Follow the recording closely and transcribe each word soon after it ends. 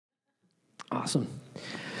Awesome.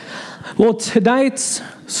 Well, tonight's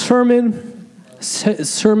sermon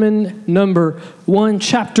number 1,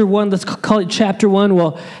 chapter 1, let's call it chapter 1,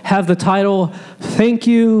 will have the title, Thank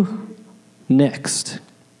You Next.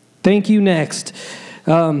 Thank You Next.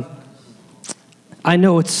 I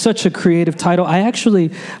know it's such a creative title. I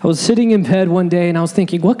was sitting in bed one day and I was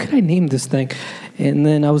thinking, what could I name this thing? And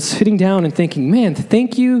then I was sitting down and thinking, man,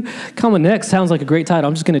 Thank You Coming Next sounds like a great title.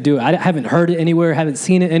 I'm just going to do it. I haven't heard it anywhere, haven't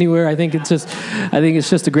seen it anywhere. I think it's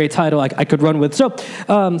just a great title I could run with. So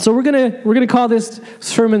we're gonna call this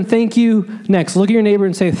sermon Thank You Next. Look at your neighbor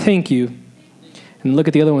and say thank you, and look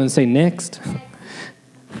at the other one and say next.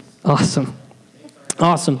 Awesome.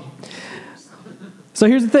 So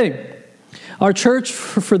here's the thing. Our church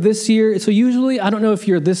for this year, so usually, I don't know if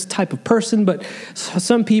you're this type of person, but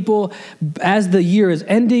some people, as the year is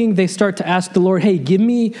ending, they start to ask the Lord, hey, give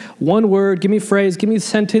me one word, give me a phrase, give me a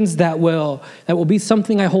sentence that will be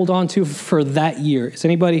something I hold on to for that year. Is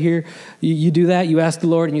anybody here, you do that? You ask the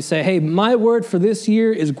Lord and you say, hey, my word for this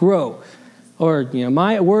year is grow. Or,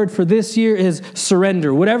 my word for this year is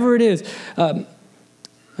surrender. Whatever it is,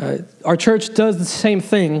 our church does the same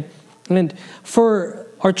thing. And for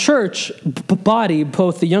our church body,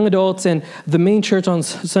 both the young adults and the main church on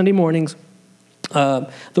Sunday mornings,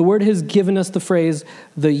 the word has given us the phrase,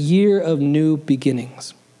 the year of new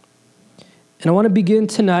beginnings. And I want to begin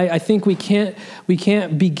tonight. I think we can't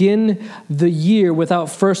begin the year without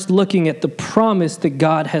first looking at the promise that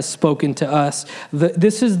God has spoken to us.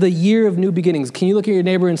 This is the year of new beginnings. Can you look at your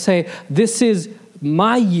neighbor and say, this is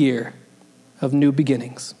my year of new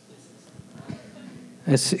beginnings?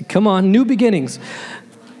 Come on, new beginnings.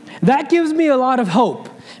 That gives me a lot of hope,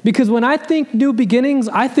 because when I think new beginnings,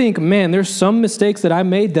 I think, man, there's some mistakes that I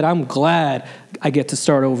made that I'm glad I get to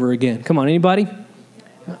start over again. Come on, anybody?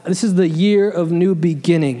 This is the year of new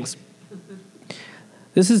beginnings.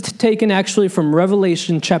 This is taken actually from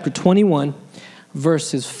Revelation chapter 21,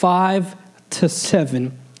 verses 5 to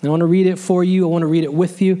 7. I want to read it for you. I want to read it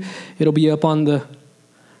with you. It'll be up on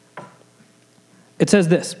It says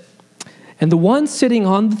this, and the one sitting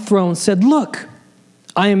on the throne said, look,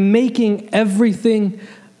 I am making everything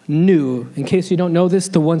new. In case you don't know this,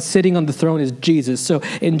 the one sitting on the throne is Jesus.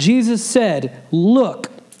 And Jesus said,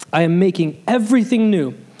 look, I am making everything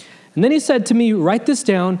new. And then he said to me, write this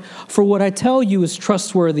down, for what I tell you is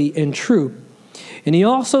trustworthy and true. And he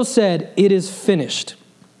also said, it is finished.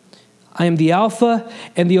 I am the Alpha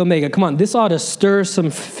and the Omega. Come on, this ought to stir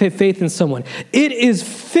some faith in someone. It is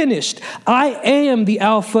finished. I am the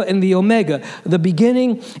Alpha and the Omega, the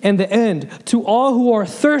beginning and the end. To all who are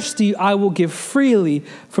thirsty, I will give freely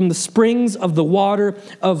from the springs of the water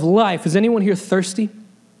of life. Is anyone here thirsty?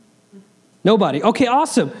 Nobody. Okay,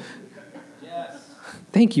 awesome. Yes.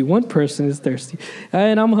 Thank you. One person is thirsty.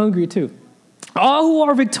 And I'm hungry too. All who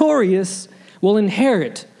are victorious will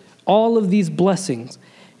inherit all of these blessings.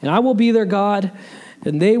 And I will be their God,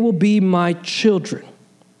 and they will be my children.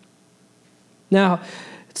 Now,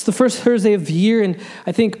 it's the first Thursday of the year, and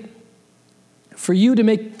I think for you to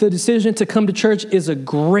make the decision to come to church is a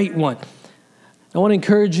great one. I want to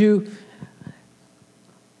encourage you,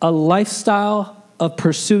 a lifestyle of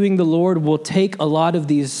pursuing the Lord will take a lot of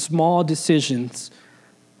these small decisions,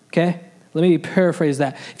 okay? Let me paraphrase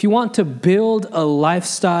that. If you want to build a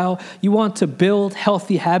lifestyle, you want to build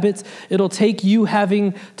healthy habits, it'll take you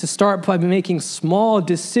having to start by making small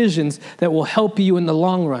decisions that will help you in the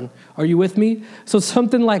long run. Are you with me? So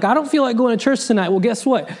something like, I don't feel like going to church tonight. Well, guess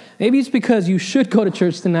what? Maybe it's because you should go to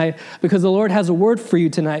church tonight, because the Lord has a word for you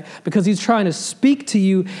tonight, because he's trying to speak to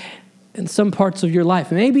you in some parts of your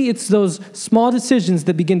life. Maybe it's those small decisions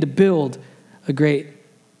that begin to build a great,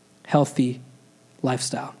 healthy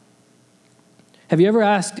lifestyle. Have you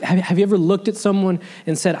ever looked at someone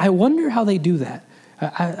and said, I wonder how they do that?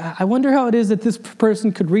 I wonder how it is that this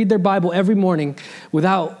person could read their Bible every morning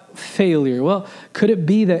without failure. Well, could it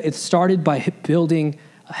be that it started by building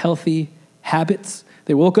healthy habits?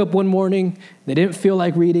 They woke up one morning, they didn't feel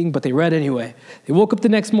like reading, but they read anyway. They woke up the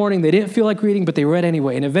next morning, they didn't feel like reading, but they read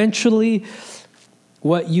anyway. And eventually,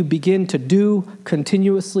 what you begin to do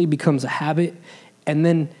continuously becomes a habit. And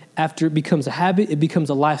then after it becomes a habit, it becomes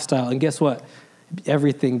a lifestyle. And guess what?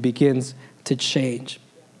 Everything begins to change.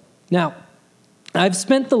 Now, I've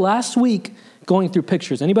spent the last week going through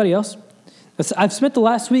pictures. Anybody else? I've spent the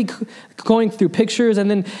last week going through pictures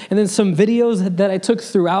and then some videos that I took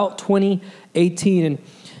throughout 2018. And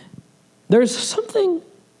there's something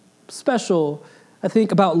special, I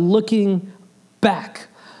think, about looking back.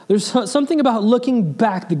 There's something about looking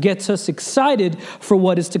back that gets us excited for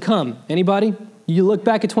what is to come. Anybody? You look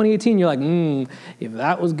back at 2018, you're like, if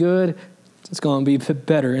that was good, it's going to be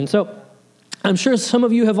better. And so I'm sure some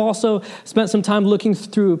of you have also spent some time looking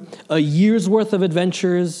through a year's worth of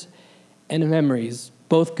adventures and memories,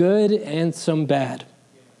 both good and some bad.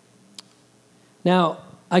 Now,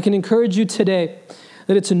 I can encourage you today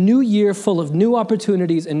that it's a new year full of new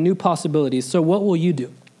opportunities and new possibilities. So what will you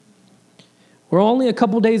do? We're only a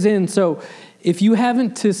couple days in, so if you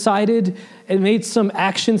haven't decided and made some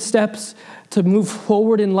action steps to move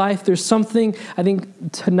forward in life, there's something, I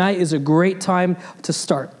think tonight is a great time to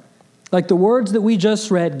start. Like the words that we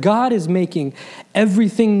just read, God is making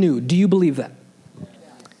everything new. Do you believe that?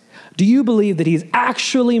 Do you believe that he's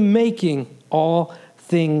actually making all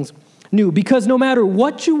things new? Because no matter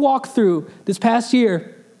what you walk through this past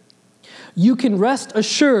year, you can rest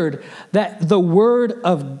assured that the word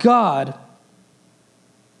of God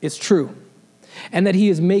is true and that he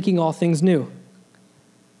is making all things new.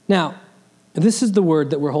 Now, this is the word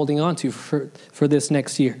that we're holding on to for this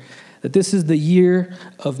next year, that this is the year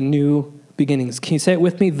of new beginnings. Can you say it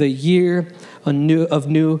with me? The year of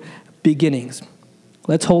new beginnings.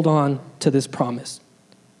 Let's hold on to this promise.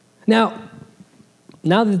 Now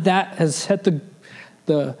that has set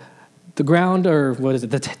the ground, or what is it,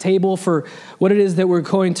 the table for what it is that we're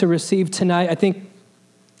going to receive tonight, I think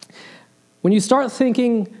when you start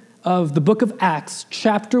thinking of the book of Acts,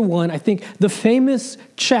 chapter 1, I think the famous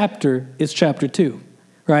chapter is chapter 2,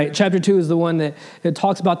 right? Chapter 2 is the one that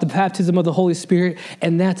talks about the baptism of the Holy Spirit,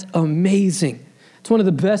 and that's amazing. It's one of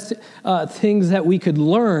the best things that we could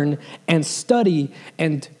learn and study,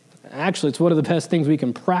 and actually it's one of the best things we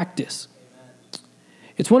can practice. Amen.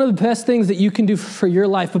 It's one of the best things that you can do for your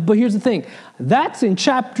life. But here's the thing, that's in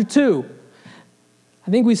chapter 2. I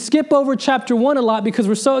think we skip over chapter 1 a lot because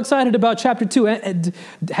we're so excited about chapter 2. And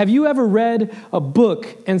have you ever read a book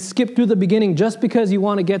and skipped through the beginning just because you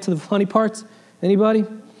want to get to the funny parts? Anybody?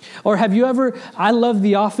 Or have you ever, I love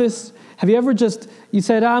The Office. Have you ever you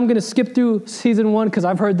said, I'm going to skip through season 1 because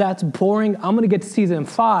I've heard that's boring. I'm going to get to season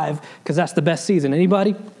 5 because that's the best season.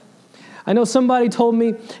 Anybody? I know somebody told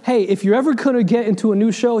me, hey, if you're ever going to get into a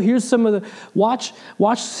new show, here's some of watch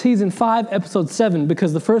season 5, episode 7,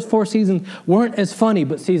 because the first 4 seasons weren't as funny,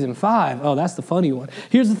 but season 5, oh, that's the funny one.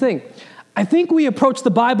 Here's the thing. I think we approach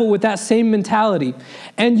the Bible with that same mentality,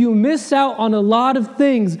 and you miss out on a lot of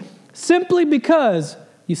things simply because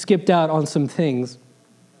you skipped out on some things.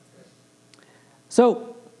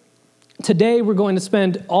 So today we're going to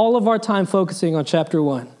spend all of our time focusing on chapter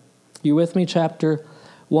 1. You with me? Chapter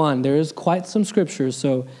 1. There is quite some scriptures,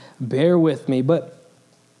 so bear with me. But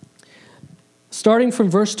starting from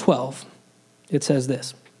verse 12, it says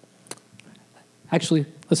this. Actually,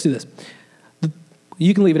 let's do this.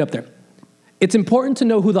 You can leave it up there. It's important to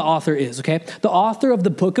know who the author is, okay? The author of the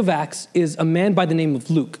book of Acts is a man by the name of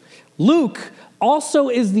Luke. Luke also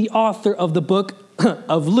is the author of the book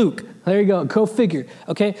of Luke. There you go, go figure,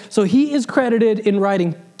 okay? So he is credited in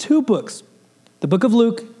writing 2 books, the book of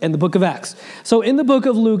Luke and the book of Acts. So in the book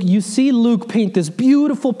of Luke, you see Luke paint this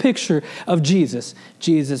beautiful picture of Jesus.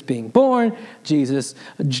 Jesus being born, Jesus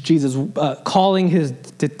calling his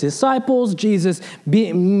disciples, Jesus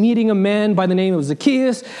meeting a man by the name of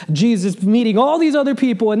Zacchaeus, Jesus meeting all these other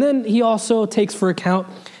people, and then he also takes for account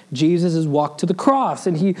Jesus' walk to the cross.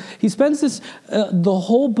 And he spends the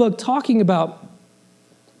whole book talking about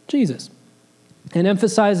Jesus and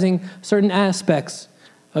emphasizing certain aspects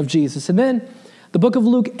of Jesus. And then the book of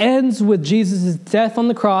Luke ends with Jesus' death on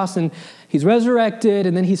the cross, and he's resurrected,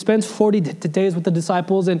 and then he spends 40 days with the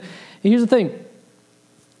disciples. And here's the thing.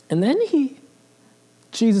 And then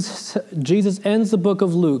Jesus ends the book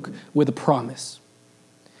of Luke with a promise.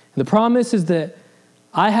 And the promise is that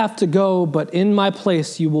I have to go, but in my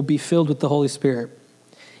place you will be filled with the Holy Spirit.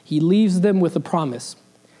 He leaves them with a promise.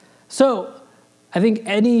 So I think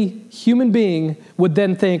any human being would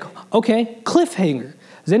then think, okay, cliffhanger.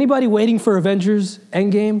 Is anybody waiting for Avengers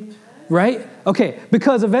Endgame? Right? Okay,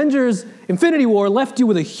 because Avengers Infinity War left you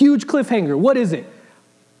with a huge cliffhanger. What is it?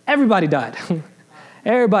 Everybody died.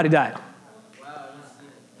 Everybody died.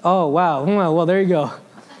 Oh, wow. Well, there you go.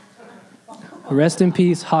 Rest in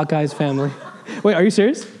peace, Hawkeye's family. Wait, are you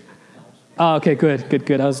serious? Oh, okay,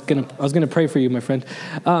 good. I was gonna pray for you, my friend.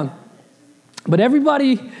 But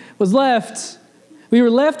everybody was left. We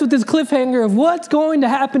were left with this cliffhanger of what's going to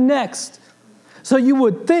happen next. So you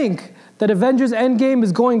would think that Avengers Endgame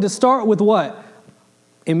is going to start with what?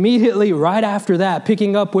 Immediately right after that,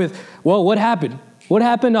 picking up with, well, what happened? What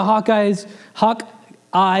happened to Hawkeye's,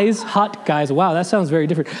 wow, that sounds very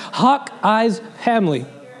different. Hawkeye's family,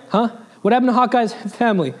 huh? What happened to Hawkeye's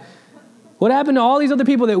family? What happened to all these other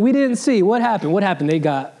people that we didn't see? What happened? They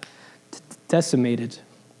got decimated.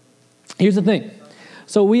 Here's the thing.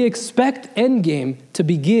 So we expect Endgame to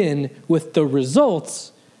begin with the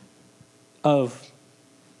results of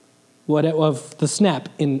the snap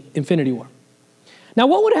in Infinity War. Now,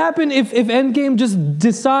 what would happen if Endgame just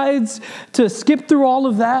decides to skip through all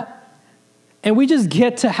of that and we just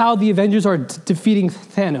get to how the Avengers are defeating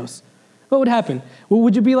Thanos? What would happen? Well,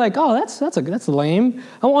 would you be like, oh, that's lame.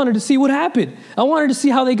 I wanted to see what happened. I wanted to see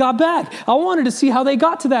how they got back. I wanted to see how they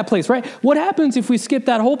got to that place, right? What happens if we skip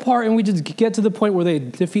that whole part and we just get to the point where they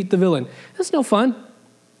defeat the villain? That's no fun.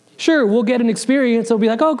 Sure, we'll get an experience. It'll be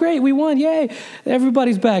like, oh, great, we won, yay.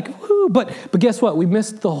 Everybody's back. Woo. But guess what? We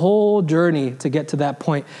missed the whole journey to get to that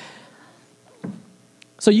point.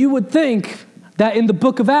 So you would think that in the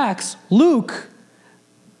book of Acts, Luke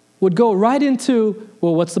would go right into,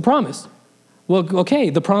 well, what's the promise? Well, okay,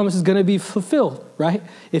 the promise is going to be fulfilled, right?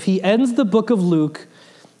 If he ends the book of Luke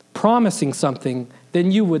promising something, then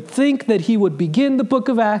you would think that he would begin the book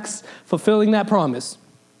of Acts fulfilling that promise,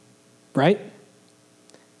 right?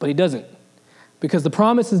 But he doesn't, because the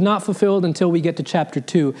promise is not fulfilled until we get to chapter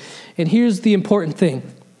 2. And here's the important thing,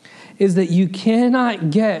 is that you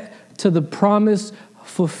cannot get to the promise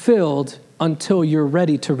fulfilled until you're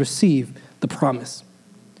ready to receive the promise.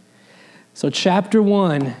 So chapter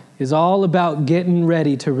 1 is all about getting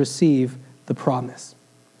ready to receive the promise.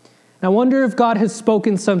 I wonder if God has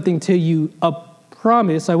spoken something to you, a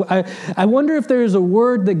promise. I wonder if there is a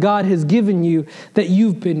word that God has given you that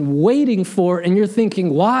you've been waiting for, and you're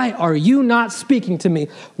thinking, why are you not speaking to me?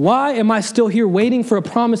 Why am I still here waiting for a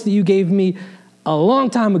promise that you gave me a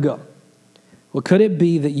long time ago? Well, could it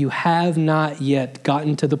be that you have not yet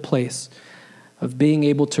gotten to the place of being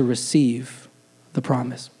able to receive the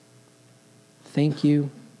promise? Thank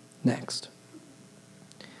you. Next.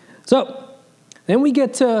 So, then we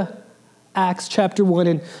get to Acts chapter 1,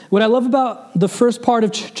 and what I love about the first part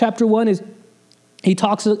of chapter 1 is he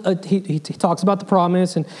talks about the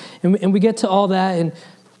promise, and we get to all that,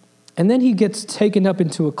 and then he gets taken up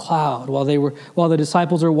into a cloud while the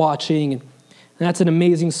disciples are watching, and that's an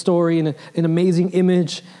amazing story and an amazing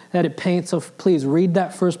image that it paints. So please read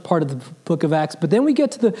that first part of the book of Acts. But then we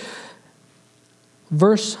get to the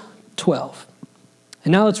verse 12.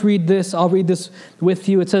 And now let's read this. I'll read this with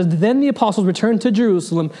you. It says, then the apostles returned to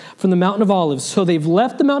Jerusalem from the Mountain of Olives. So they've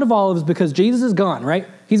left the Mount of Olives because Jesus is gone, right?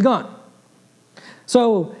 He's gone.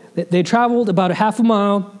 So they traveled about a half a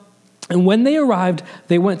mile. And when they arrived,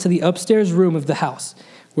 they went to the upstairs room of the house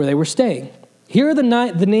where they were staying. Here are the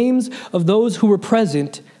names of those who were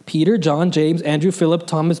present: Peter, John, James, Andrew, Philip,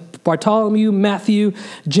 Thomas, Bartholomew, Matthew,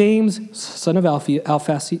 James, son of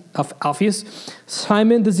Alphaeus,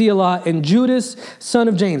 Simon the Zealot, and Judas, son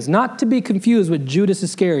of James, not to be confused with Judas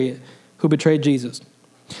Iscariot, who betrayed Jesus.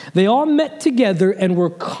 They all met together and were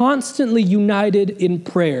constantly united in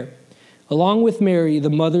prayer, along with Mary, the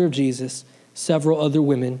mother of Jesus, several other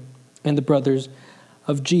women, and the brothers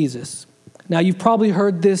of Jesus. Now, you've probably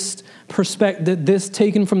heard this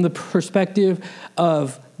taken from the perspective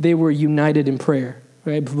of they were united in prayer,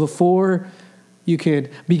 right? Before you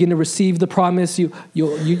could begin to receive the promise,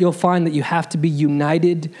 you'll find that you have to be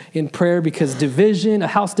united in prayer, because a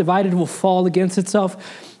house divided will fall against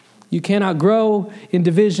itself. You cannot grow in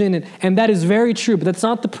division, and that is very true, but that's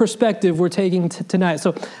not the perspective we're taking tonight.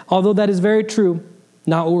 So although that is very true,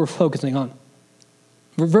 not what we're focusing on.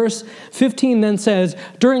 Verse 15 then says,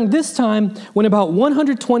 during this time, when about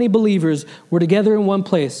 120 believers were together in one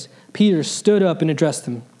place, Peter stood up and addressed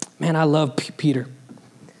them. Man, I love Peter.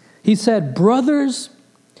 He said, brothers,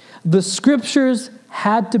 the scriptures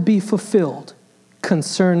had to be fulfilled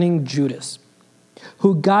concerning Judas,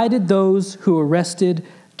 who guided those who arrested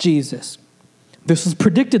Jesus. This was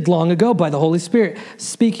predicted long ago by the Holy Spirit,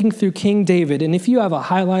 speaking through King David. And if you have a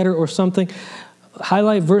highlighter or something,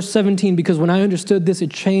 highlight verse 17, because when I understood this,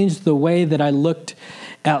 it changed the way that I looked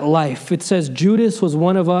at life. It says, Judas was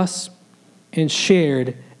one of us and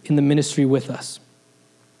shared in the ministry with us.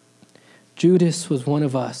 Judas was one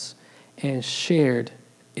of us and shared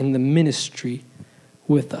in the ministry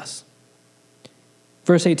with us.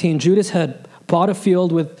 Verse 18, Judas had bought a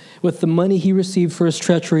field with the money he received for his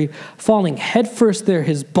treachery. Falling headfirst there,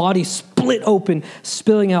 his body split open,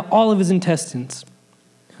 spilling out all of his intestines.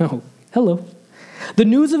 Oh, hello. The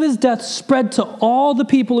news of his death spread to all the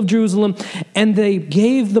people of Jerusalem, and they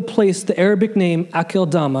gave the place the Arabic name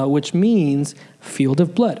Akeldama, which means field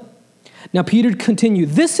of blood. Now Peter continued,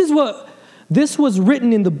 this was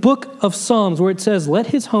written in the book of Psalms, where it says, let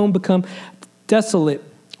his home become desolate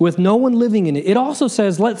with no one living in it. It also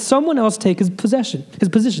says, let someone else take his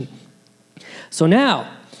position. So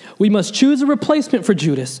now, We must choose a replacement for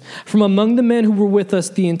Judas from among the men who were with us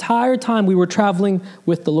the entire time we were traveling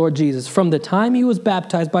with the Lord Jesus, from the time he was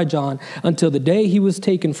baptized by John until the day he was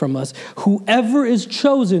taken from us. Whoever is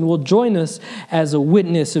chosen will join us as a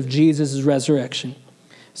witness of Jesus' resurrection."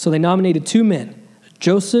 So they nominated 2 men,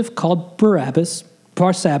 Joseph, called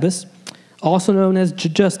Barsabbas, also known as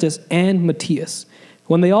Justus, and Matthias.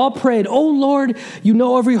 When they all prayed, "O Lord, you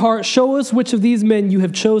know every heart. Show us which of these men you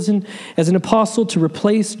have chosen as an apostle to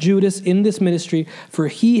replace Judas in this ministry, for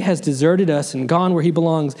he has deserted us and gone where he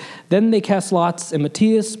belongs." Then they cast lots, and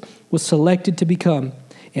Matthias was selected to become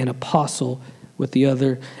an apostle with the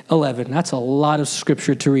other 11. That's a lot of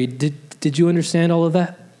scripture to read. Did you understand all of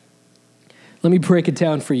that? Let me break it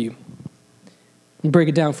down for you.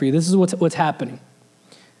 This is what's happening.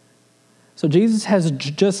 So Jesus has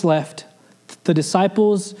just left. The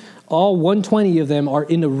disciples, all 120 of them, are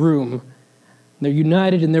in a room. They're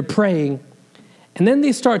united and they're praying. And then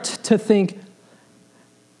they start to think,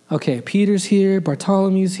 okay, Peter's here,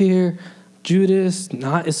 Bartholomew's here, Judas,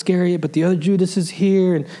 not Iscariot, but the other Judas is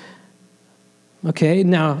here. And okay,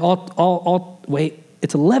 now, wait,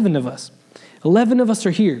 it's 11 of us. 11 of us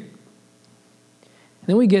are here. And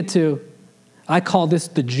then we get to, I call this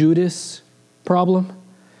the Judas problem,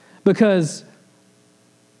 because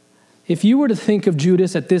if you were to think of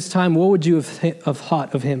Judas at this time, what would you have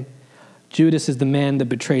thought of him? Judas is the man that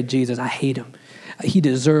betrayed Jesus. I hate him. He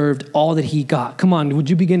deserved all that he got. Come on, would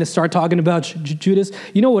you begin to start talking about Judas?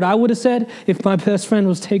 You know what I would have said if my best friend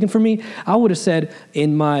was taken from me? I would have said,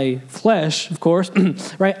 in my flesh, of course,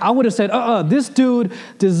 right? I would have said, this dude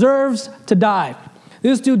deserves to die.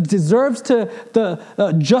 This dude deserves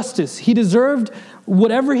the justice. He deserved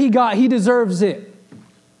whatever he got. He deserves it.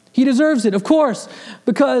 He deserves it, of course,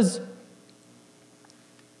 because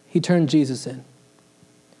he turned Jesus in.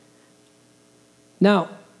 Now,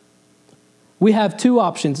 we have 2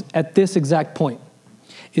 options at this exact point.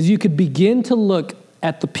 Is you could begin to look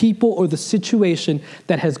at the people or the situation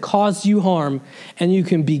that has caused you harm, and you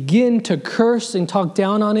can begin to curse and talk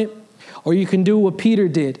down on it, or you can do what Peter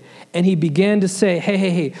did, and he began to say,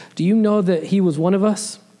 hey, do you know that he was one of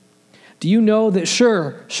us? Do you know that,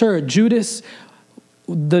 sure, Judas,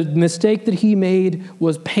 the mistake that he made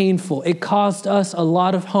was painful. It caused us a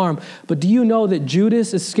lot of harm. But do you know that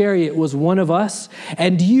Judas Iscariot was one of us?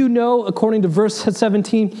 And do you know, according to verse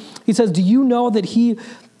 17, he says, do you know that he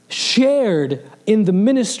shared in the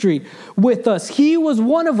ministry with us? He was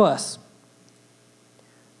one of us.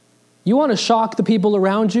 You want to shock the people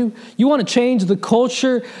around you? You want to change the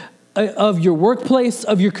culture of your workplace,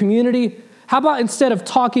 of your community? How about instead of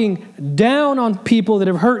talking down on people that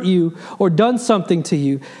have hurt you or done something to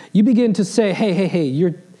you, you begin to say, hey,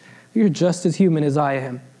 you're just as human as I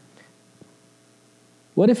am.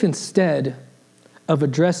 What if instead of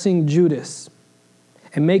addressing Judas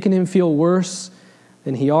and making him feel worse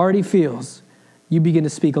than he already feels, you begin to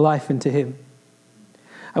speak life into him?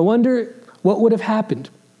 I wonder what would have happened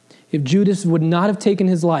if Judas would not have taken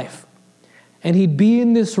his life and he'd be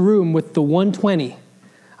in this room with the 120.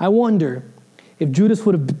 I wonder if Judas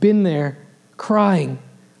would have been there crying,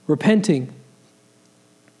 repenting,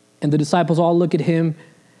 and the disciples all look at him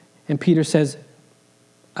and Peter says,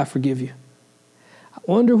 I forgive you. I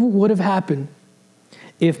wonder what would have happened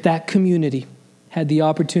if that community had the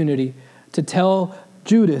opportunity to tell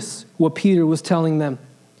Judas what Peter was telling them.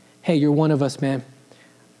 Hey, you're one of us, man.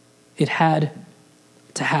 It had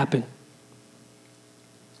to happen.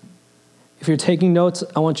 If you're taking notes,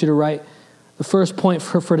 I want you to write, the first point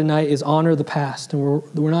for tonight is honor the past. And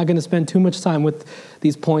we're not going to spend too much time with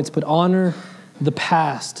these points, but honor the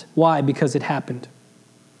past. Why? Because it happened.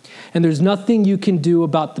 And there's nothing you can do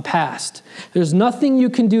about the past. There's nothing you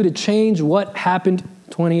can do to change what happened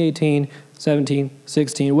 2018, 17,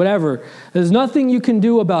 16, whatever. There's nothing you can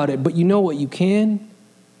do about it, but you know what you can?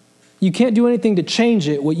 You can't do anything to change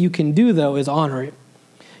it. What you can do, though, is honor it.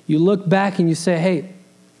 You look back and you say, hey,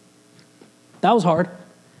 that was hard.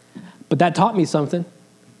 But that taught me something.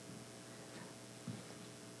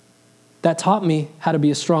 That taught me how to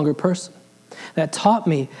be a stronger person. That taught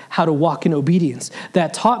me how to walk in obedience.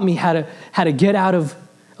 That taught me how to get out of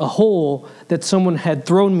a hole that someone had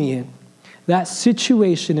thrown me in. That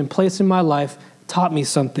situation and place in my life taught me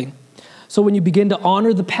something. So when you begin to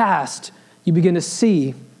honor the past, you begin to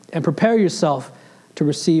see and prepare yourself to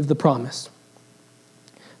receive the promise.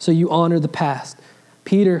 So you honor the past.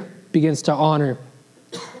 Peter begins to honor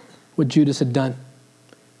what Judas had done.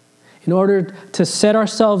 In order to set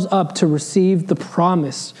ourselves up to receive the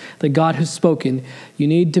promise that God has spoken, you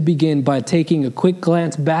need to begin by taking a quick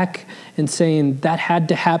glance back and saying, that had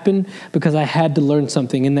to happen because I had to learn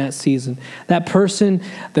something in that season. That person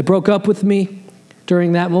that broke up with me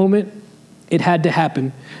during that moment, it had to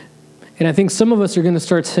happen. And I think some of us are going to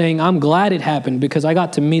start saying, I'm glad it happened because I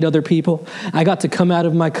got to meet other people. I got to come out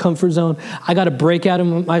of my comfort zone. I got to break out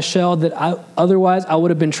of my shell that otherwise I would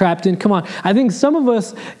have been trapped in. Come on. I think some of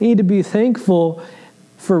us need to be thankful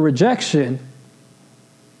for rejection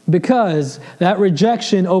because that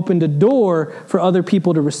rejection opened a door for other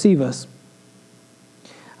people to receive us.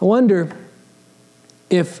 I wonder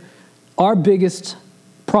if our biggest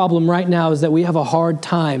problem right now is that we have a hard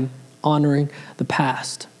time honoring the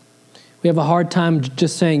past. We have a hard time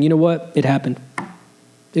just saying, you know what? It happened.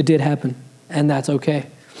 It did happen. And that's okay.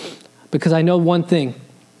 Because I know one thing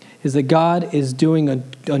is that God is doing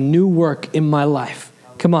a new work in my life.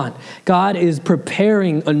 Come on. God is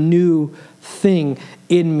preparing a new thing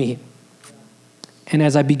in me. And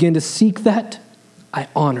as I begin to seek that, I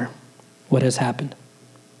honor what has happened.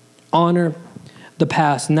 Honor the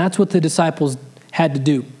past. And that's what the disciples had to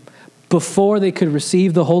do. Before they could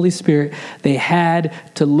receive the Holy Spirit, they had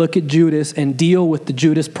to look at Judas and deal with the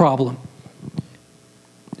Judas problem.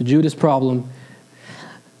 The Judas problem.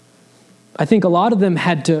 I think a lot of them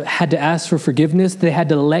had to ask for forgiveness. They had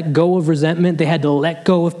to let go of resentment. They had to let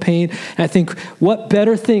go of pain. And I think what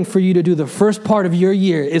better thing for you to do the first part of your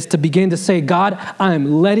year is to begin to say, God,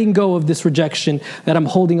 I'm letting go of this rejection that I'm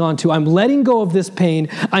holding on to. I'm letting go of this pain.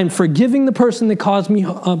 I'm forgiving the person that caused me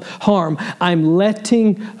harm. I'm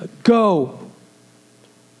letting go.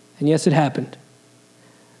 And yes, it happened.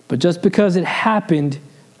 But just because it happened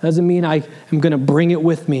doesn't mean I am going to bring it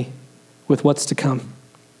with me with what's to come.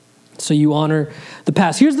 So you honor the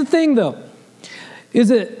past. Here's the thing, though, is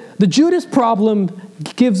that the Judas problem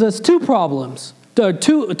gives us two problems,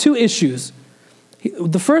 two issues.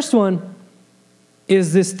 The first one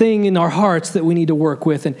is this thing in our hearts that we need to work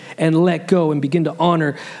with and let go and begin to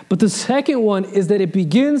honor. But the second one is that it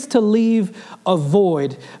begins to leave a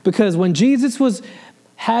void, because when Jesus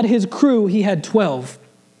had his crew, he had 12.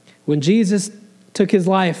 When Jesus took his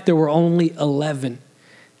life, there were only 11,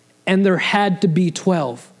 and there had to be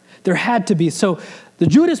 12. There had to be. So the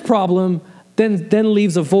Judas problem then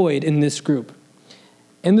leaves a void in this group.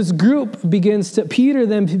 And this group Peter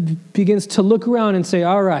then begins to look around and say,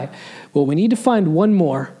 all right, well, we need to find one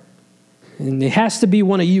more. And it has to be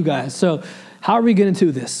one of you guys. So how are we going to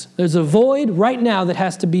do this? There's a void right now that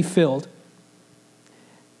has to be filled.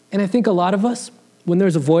 And I think a lot of us, when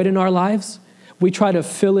there's a void in our lives, we try to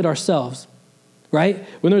fill it ourselves. Right?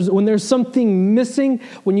 When there's something missing,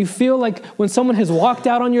 when you feel like when someone has walked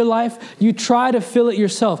out on your life, you try to fill it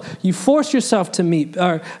yourself. You force yourself to meet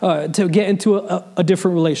or to get into a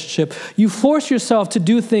different relationship. You force yourself to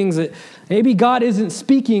do things that maybe God isn't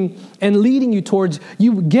speaking and leading you towards.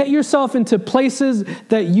 You get yourself into places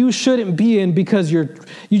that you shouldn't be in because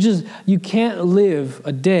you can't live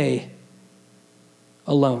a day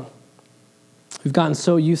alone. We've gotten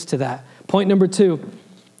so used to that. Point number 2.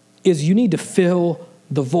 Is you need to fill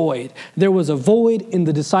the void. There was a void in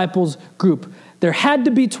the disciples group. There had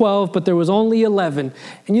to be 12, but there was only 11.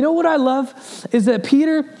 And you know what I love? Is that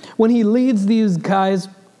Peter, when he leads these guys,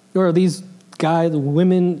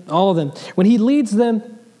 women, all of them, when he leads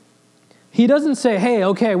them, he doesn't say, hey,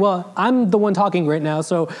 okay, well, I'm the one talking right now,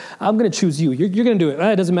 so I'm going to choose you. You're going to do it.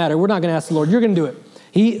 It doesn't matter. We're not going to ask the Lord. You're going to do it.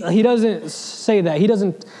 He doesn't say that. He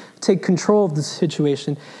doesn't take control of the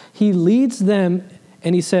situation. He leads them.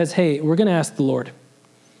 And he says, hey, we're going to ask the Lord.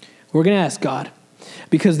 We're going to ask God.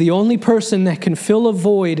 Because the only person that can fill a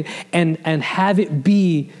void and have it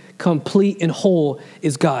be complete and whole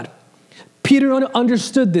is God. Peter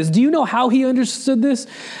understood this. Do you know how he understood this?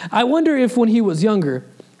 I wonder if when he was younger,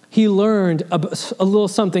 he learned a little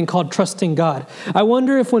something called trusting God. I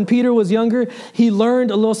wonder if when Peter was younger, he learned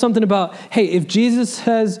a little something about, hey, if Jesus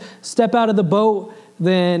says step out of the boat,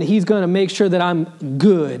 then he's going to make sure that I'm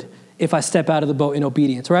good if I step out of the boat in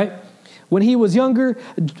obedience, right? When he was younger,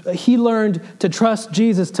 he learned to trust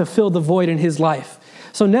Jesus to fill the void in his life.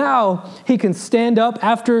 So now he can stand up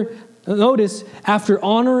after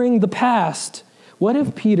honoring the past. What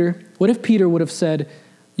if Peter would have said,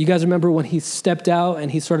 you guys remember when he stepped out and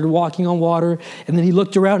he started walking on water and then he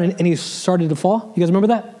looked around and he started to fall? You guys remember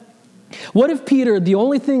that? What if Peter, the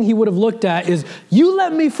only thing he would have looked at is, you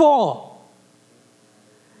let me fall?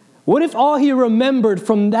 What if all he remembered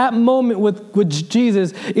from that moment with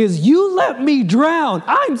Jesus is, you let me drown?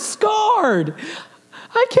 I'm scarred.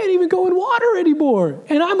 I can't even go in water anymore.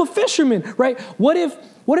 And I'm a fisherman, right? What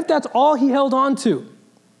if that's all he held on to?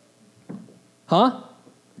 Huh?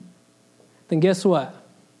 Then guess what?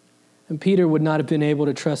 And Peter would not have been able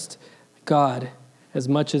to trust God as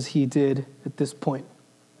much as he did at this point.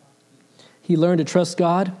 He learned to trust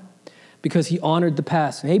God because he honored the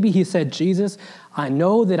past. Maybe he said, Jesus, I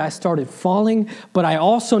know that I started falling, but I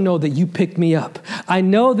also know that you picked me up. I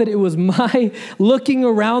know that it was my looking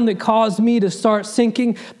around that caused me to start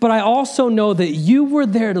sinking, but I also know that you were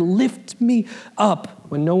there to lift me up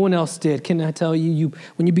when no one else did. Can I tell you,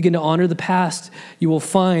 when you begin to honor the past, you will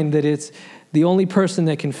find that it's the only person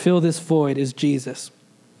that can fill this void is Jesus.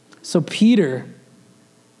 So Peter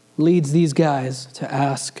leads these guys to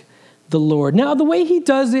ask the Lord. Now, the way he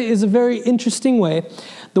does it is a very interesting way.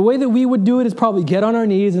 The way that we would do it is probably get on our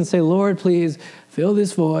knees and say, Lord, please fill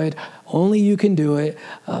this void. Only you can do it.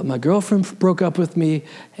 My girlfriend broke up with me,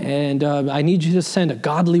 and I need you to send a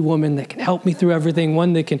godly woman that can help me through everything,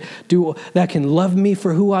 one that can love me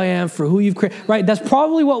for who I am, for who you've created. Right? That's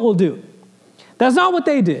probably what we'll do. That's not what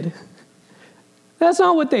they did. That's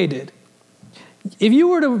not what they did. If you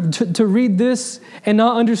were to read this and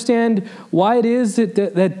not understand why it is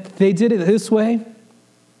that they did it this way,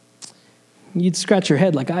 you'd scratch your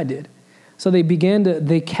head like I did. So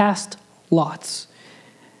they cast lots.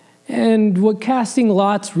 And what casting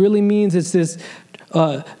lots really means is this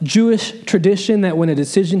Jewish tradition that when a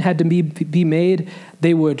decision had to be made,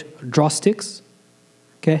 they would draw sticks.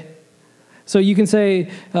 Okay? So you can say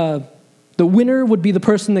the winner would be the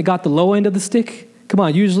person that got the low end of the stick. Come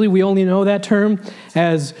on, usually we only know that term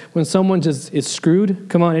as when someone just is screwed.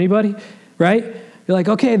 Come on, anybody? Right? You're like,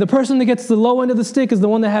 okay, the person that gets the low end of the stick is the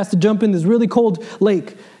one that has to jump in this really cold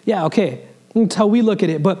lake. Yeah, okay. That's how we look at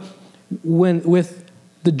it. But with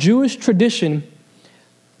the Jewish tradition,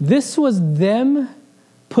 this was them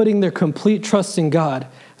putting their complete trust in God.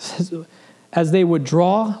 As they would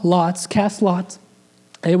draw lots, cast lots,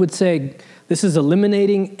 they would say, this is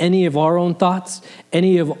eliminating any of our own thoughts,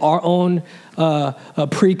 any of our own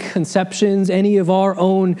preconceptions, any of our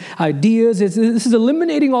own ideas. This is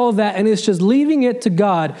eliminating all of that, and it's just leaving it to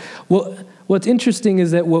God. What's interesting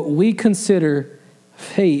is that what we consider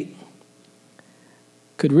fate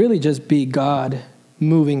could really just be God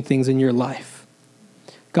moving things in your life.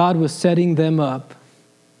 God was setting them up.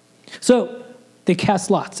 So they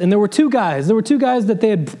cast lots, and there were two guys. There were two guys that they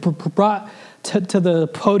had brought to the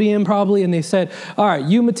podium probably, and they said, all right,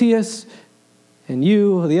 you, Matthias, and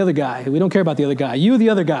you, the other guy. We don't care about the other guy. You, the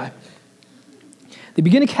other guy. They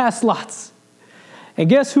begin to cast lots. And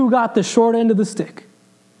guess who got the short end of the stick?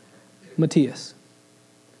 Matthias.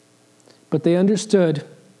 But they understood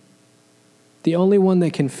the only one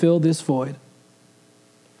that can fill this void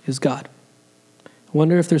is God. I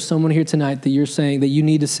wonder if there's someone here tonight that you're saying that you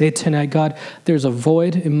need to say tonight, God, there's a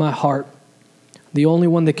void in my heart. The only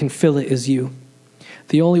one that can fill it is you.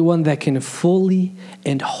 The only one that can fully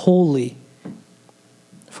and wholly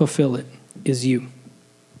fulfill it is you.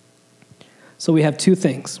 So we have two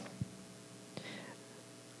things.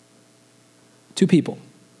 Two people.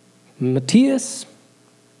 Matthias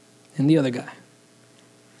and the other guy.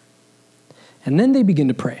 And then they begin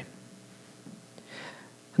to pray.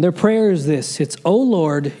 And their prayer is this. It's, O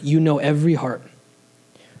Lord, you know every heart.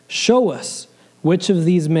 Show us which of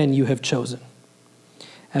these men you have chosen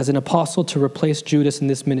as an apostle to replace Judas in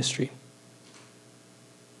this ministry.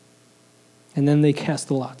 And then they cast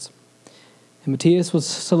the lots. And Matthias was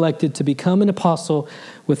selected to become an apostle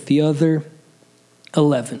with the other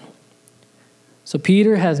 11. So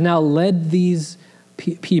Peter has now led these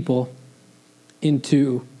people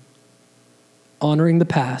into honoring the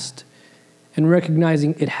past and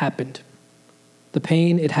recognizing it happened. The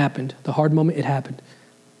pain, it happened. The hard moment, it happened.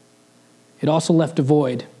 It also left a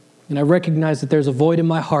void. And I recognize that there's a void in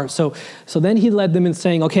my heart. So then he led them in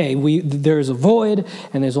saying, okay, there's a void,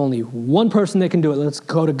 and there's only one person that can do it. Let's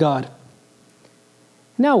go to God.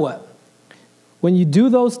 Now what? When you do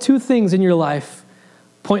those two things in your life,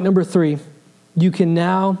 point number 3, you can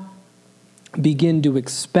now begin to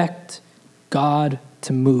expect God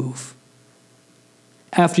to move.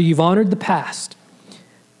 After you've honored the past,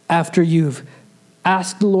 after you've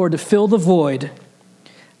asked the Lord to fill the void,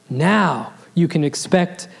 now you can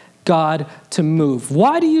expect God to move.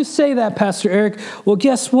 Why do you say that, Pastor Erick? Well,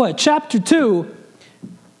 guess what? Chapter 2,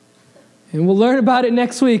 and we'll learn about it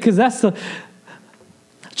next week, because that's the...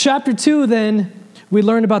 Chapter 2, then, we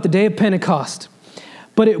learn about the day of Pentecost.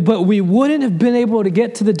 But we wouldn't have been able to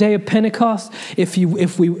get to the day of Pentecost if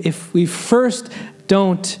we first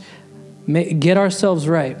don't get ourselves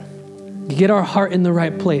right, get our heart in the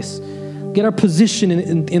right place, get our position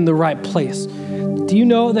in the right place. Do you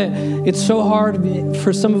know that it's so hard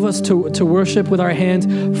for some of us to worship with our hands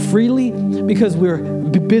freely because we're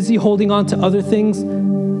busy holding on to other things,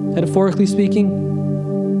 metaphorically speaking?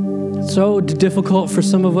 It's so difficult for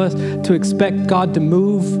some of us to expect God to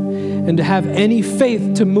move and to have any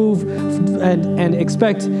faith to move and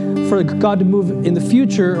expect for God to move in the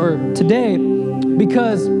future or today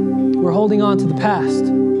because we're holding on to the past.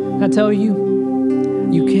 And I tell you,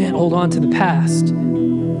 you can't hold on to the past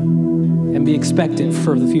and be expectant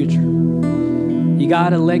for the future. You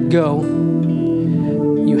gotta let go.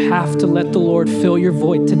 You have to let the Lord fill your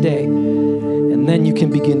void today, and then you can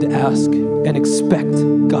begin to ask and expect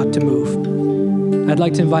God to move. I'd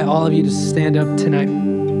like to invite all of you to stand up tonight.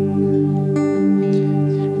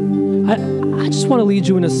 I just want to lead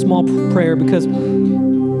you in a small prayer because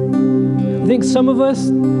I think some of us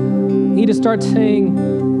need to start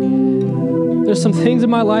saying, there's some things in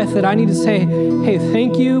my life that I need to say, hey,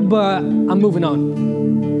 thank you, but I'm moving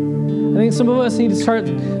on. I think some of us need to start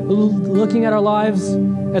looking at our lives,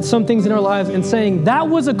 at some things in our lives, and saying, that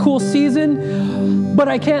was a cool season, but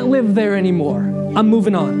I can't live there anymore. I'm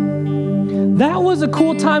moving on. That was a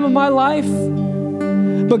cool time of my life,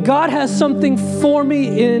 but God has something for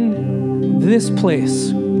me in this place.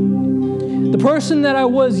 The person that I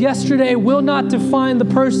was yesterday will not define the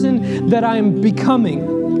person that I'm becoming.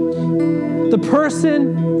 The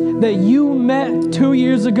person that you met 2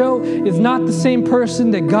 years ago is not the same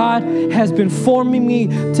person that God has been forming me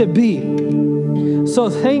to be. So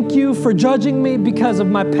thank you for judging me because of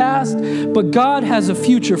my past, but God has a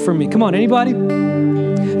future for me. Come on, anybody?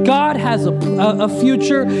 God has a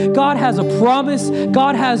future. God has a promise.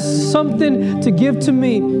 God has something to give to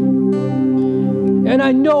me. And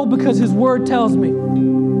I know because His Word tells me.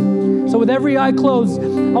 So with every eye closed,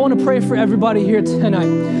 I want to pray for everybody here tonight.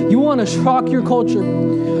 You want to shock your culture.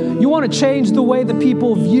 You want to change the way that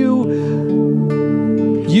people view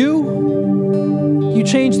you. You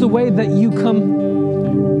change the way that you come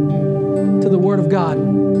to the Word of God.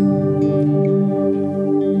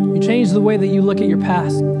 You change the way that you look at your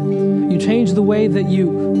past. You change the way that you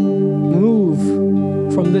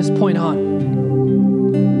move from this point on.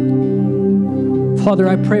 Father,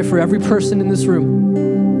 I pray for every person in this room.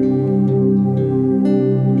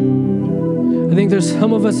 I think there's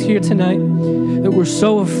some of us here tonight that we're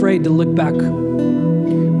so afraid to look back.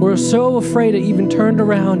 We're so afraid to even turn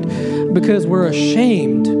around because we're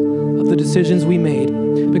ashamed of the decisions we made,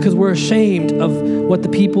 because we're ashamed of what the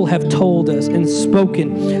people have told us and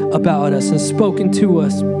spoken about us and spoken to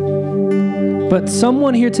us. But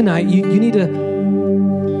someone here tonight, you need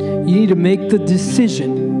to make the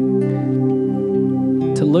decision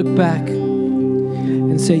to look back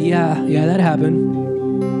and say, yeah, that happened.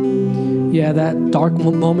 Yeah, that dark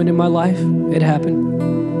moment in my life, it happened.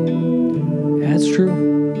 Yeah, it's true.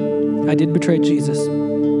 I did betray Jesus.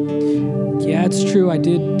 Yeah, it's true. I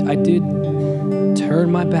did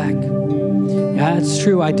turn my back. Yeah, it's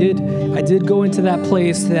true. I did go into that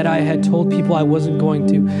place that I had told people I wasn't going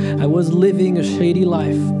to. I was living a shady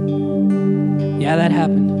life. Yeah, that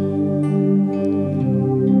happened.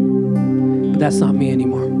 But that's not me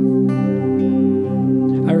anymore.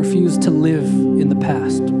 I refuse to live in the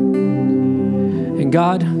past. And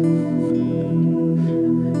God,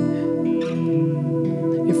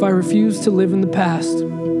 if I refuse to live in the past,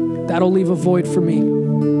 that'll leave a void for me.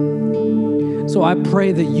 So I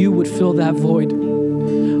pray that you would fill that void.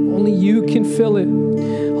 Only you can fill it.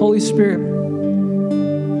 Holy Spirit,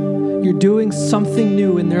 you're doing something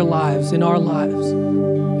new in their lives, in our lives.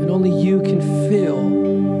 And only you can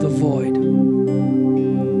fill the void.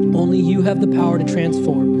 Only you have the power to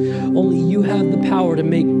transform. Only you have the power to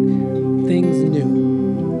make things new.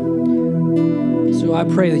 So I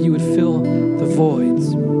pray that you would fill the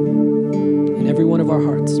voids in every one of our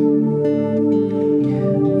hearts.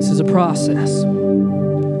 This is a process.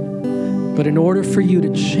 But in order for you to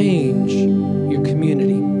change your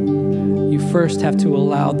community, you first have to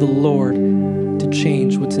allow the Lord to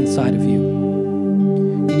change what's inside of you.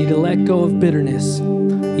 You need to let go of bitterness.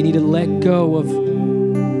 You need to let go of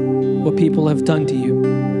what people have done to you.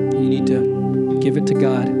 You need to give it to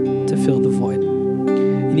God to fill the void.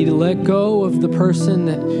 You need to let go of the person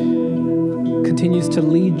that continues to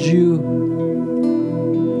lead you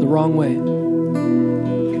the wrong way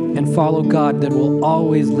and follow God that will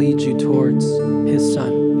always lead you towards His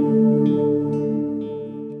Son.